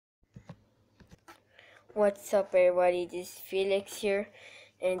What's up, everybody? This is Felix here,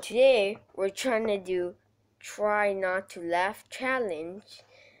 and today we're trying to do Try Not to Laugh challenge.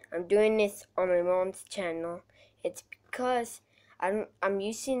 I'm doing this on my mom's channel. It's because I'm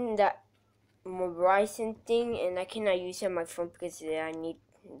using that Verizon thing, and I cannot use it on my phone because I need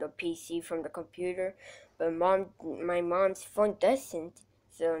the PC from the computer. But my mom's phone doesn't.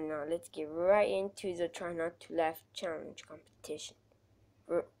 So now let's get right into the Try Not to Laugh challenge competition.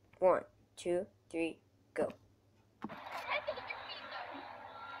 1, 2, 3, go.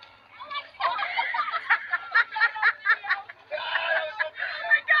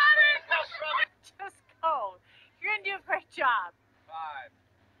 Just go. You're gonna do a great job. 5,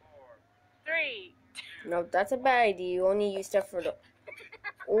 4, 3. No, that's a bad idea. You only use that for the.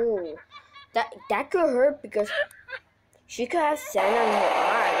 Oh, that could hurt because she could have sand on her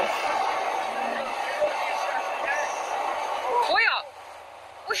eyes.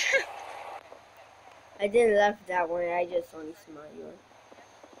 I didn't laugh that one. I just only smiled.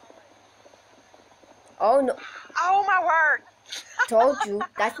 Oh no! Oh my word! Told you.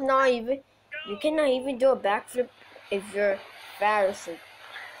 That's not even. You cannot even do a backflip if you're fat or something.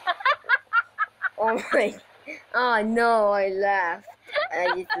 Oh my! Oh no! I laughed.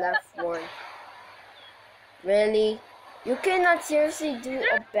 I just laughed one. Really? You cannot seriously do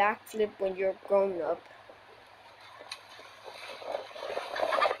a backflip when you're grown up.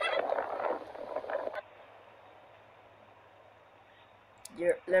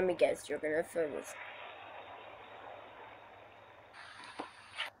 Let me guess, you're gonna film this.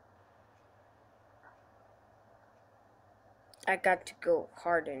 I got to go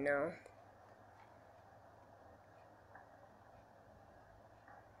harder now.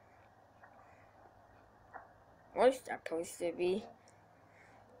 What's that supposed to be?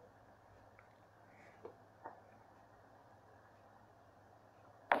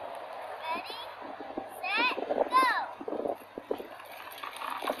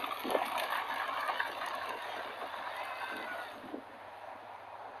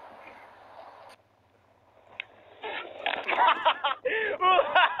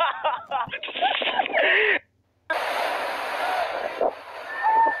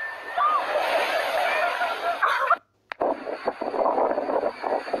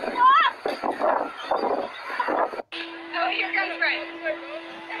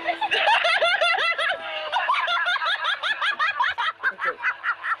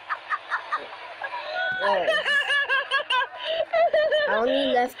 Oh. I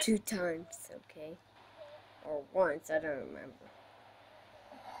only left 2 times, okay? Or once, I don't remember.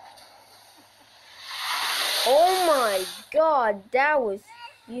 Oh my god, that was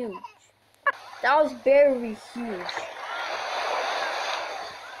huge. That was very huge.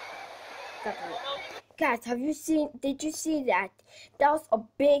 Guys, did you see that? That was a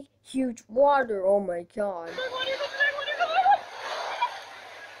big, huge water, oh my god.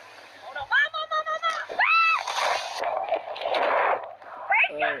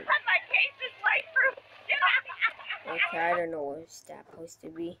 Okay, I don't know what's that supposed to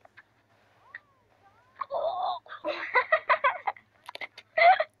be.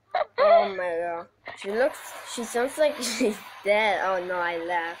 Oh my god. She sounds like she's dead. Oh no, I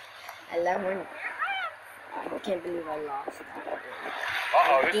laughed when, I can't believe I lost that.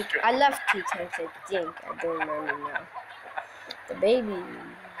 I left 2 times, I think. I don't remember now. The baby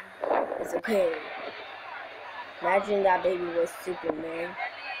is okay. Imagine that baby was Superman.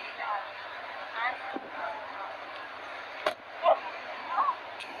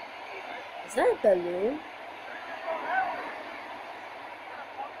 Is that a balloon?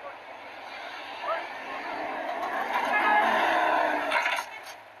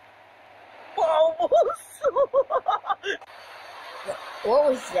 What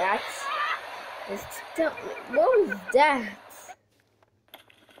was that? What was that?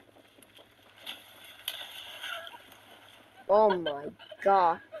 Oh my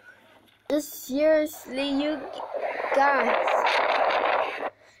god. Seriously, you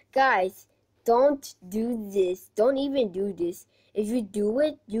guys, don't do this. Don't even do this. If you do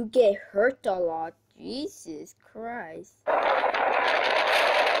it, you get hurt a lot. Jesus Christ.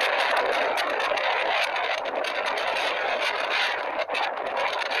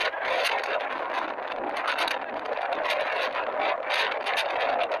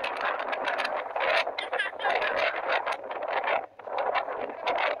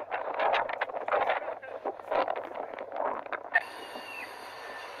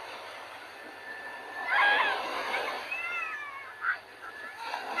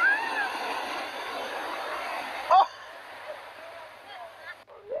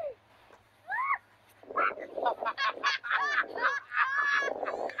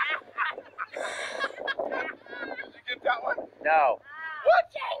 now. What?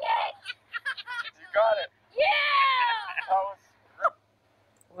 Dang it! You got it. Yeah! That was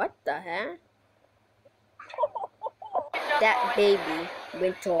What the heck? That baby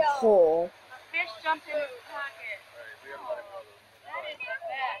went to a hole. A fish jumped in his pocket. That is the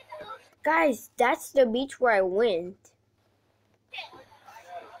best. Guys, that's the beach where I went.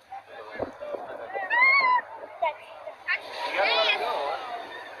 You gotta let it go.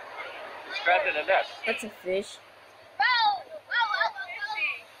 It's trapped in a net. That's a fish.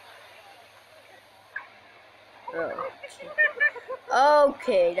 Oh.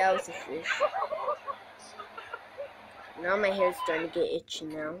 Okay, that was a fish. Now my hair's starting to get itchy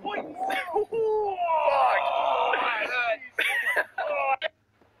now.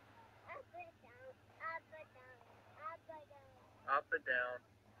 Up and down.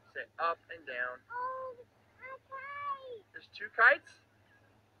 Say up and down. There's two kites?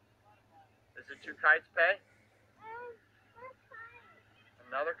 Is it two kites, Pay?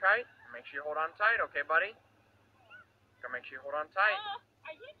 Another kite? Make sure you hold on tight, okay, buddy? Gotta make sure you hold on tight.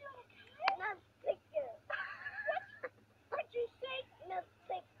 Are you doing What'd you say?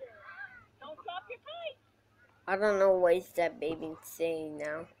 Don't drop your kite. I don't know what is that baby saying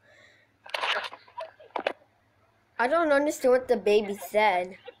now. I don't understand what the baby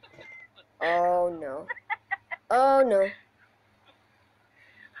said. Oh no. Oh no.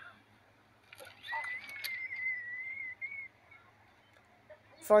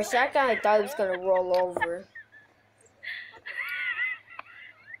 For a second I thought he was gonna roll over.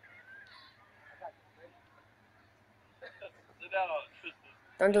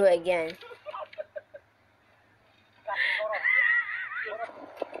 Don't do it again.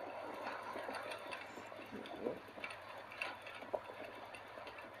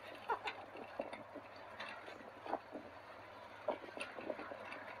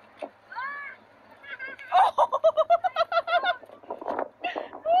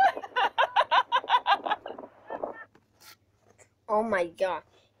 Oh my god.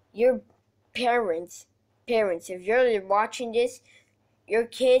 Your parents, if you're watching this, your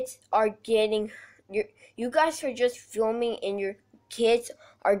kids are getting, you guys are just filming and your kids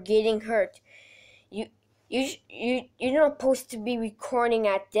are getting hurt. You're not supposed to be recording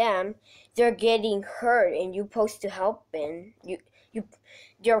at them. They're getting hurt and you're supposed to help them.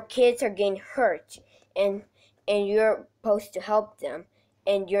 Your kids are getting hurt and you're supposed to help them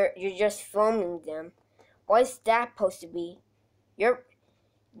and you're just filming them. What's that supposed to be? You're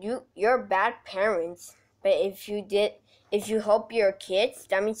bad parents. But if you help your kids,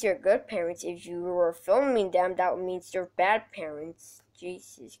 that means you're good parents. If you were filming them, that means you're bad parents.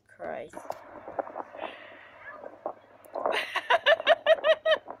 Jesus Christ.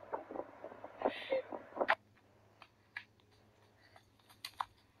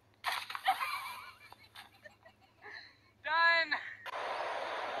 Done.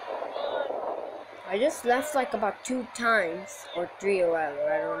 I just left like about 2 times or 3 or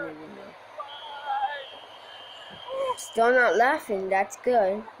whatever. I don't even know. Still not laughing. That's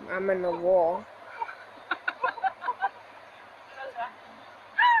good. I'm on the wall.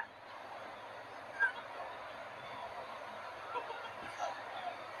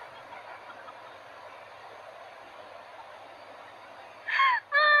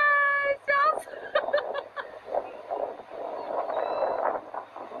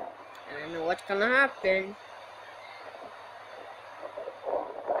 I don't know what's gonna happen.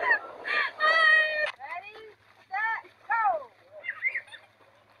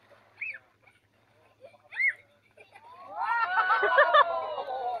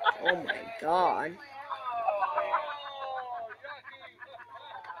 Oh my god.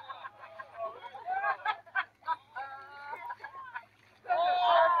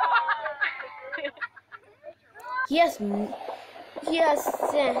 Yes.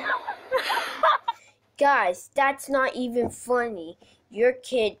 Guys, that's not even funny. Your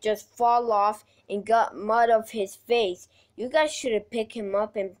kid just fall off and got mud of his face. You guys should have picked him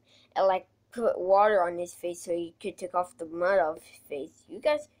up and like put water on his face so he could take off the mud of his face. You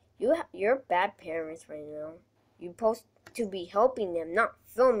guys, you're bad parents right now. You're supposed to be helping them, not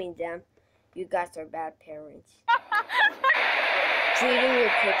filming them. You guys are bad parents. Treating your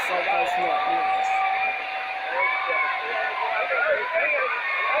kids like that is not nice.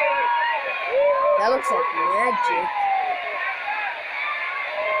 That looks like magic.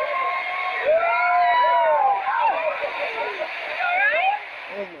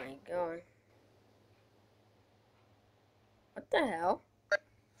 Oh my god. What the hell?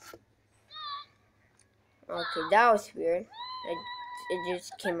 Okay, that was weird. It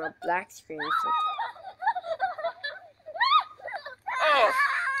just came up black screen. So. Oh!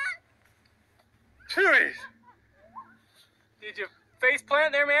 Jeez! face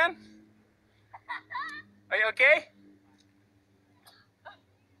plant there, man? Are you okay?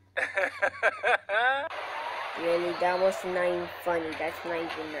 Really, that was not even funny. That's not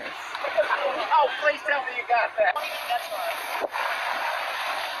even nice. Oh, please tell me you got that. That's fine.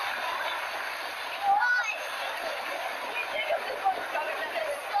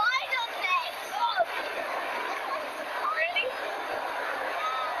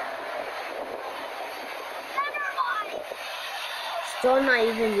 Still not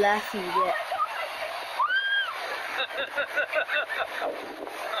even laughing yet.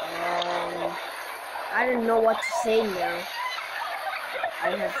 I don't know what to say now. I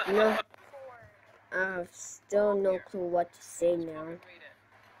have still no clue what to say now.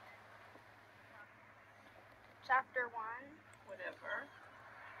 Chapter 1. Whatever.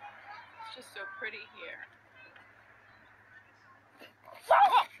 It's just so pretty here.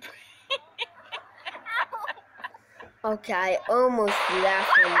 Okay, I almost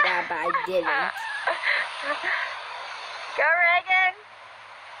laughed on that, but I didn't. Go, Reagan.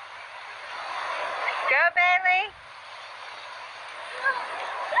 Go, Bailey.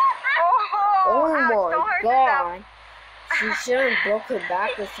 Oh ouch, don't my hurt yourself. god. She shouldn't broke her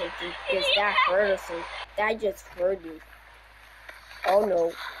back or something because that hurt or something. That just hurt you. Oh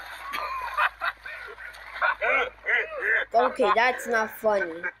no. Okay, that's not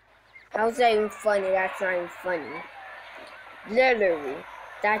funny. How's that even funny? That's not even funny. Literally,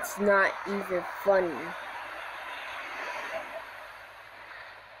 that's not even funny.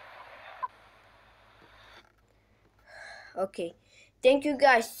 Okay, thank you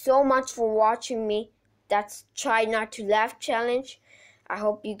guys so much for watching me. That's Try Not to Laugh challenge. I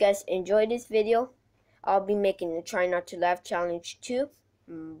hope you guys enjoyed this video. I'll be making the Try Not to Laugh challenge too.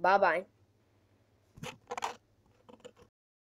 Bye bye.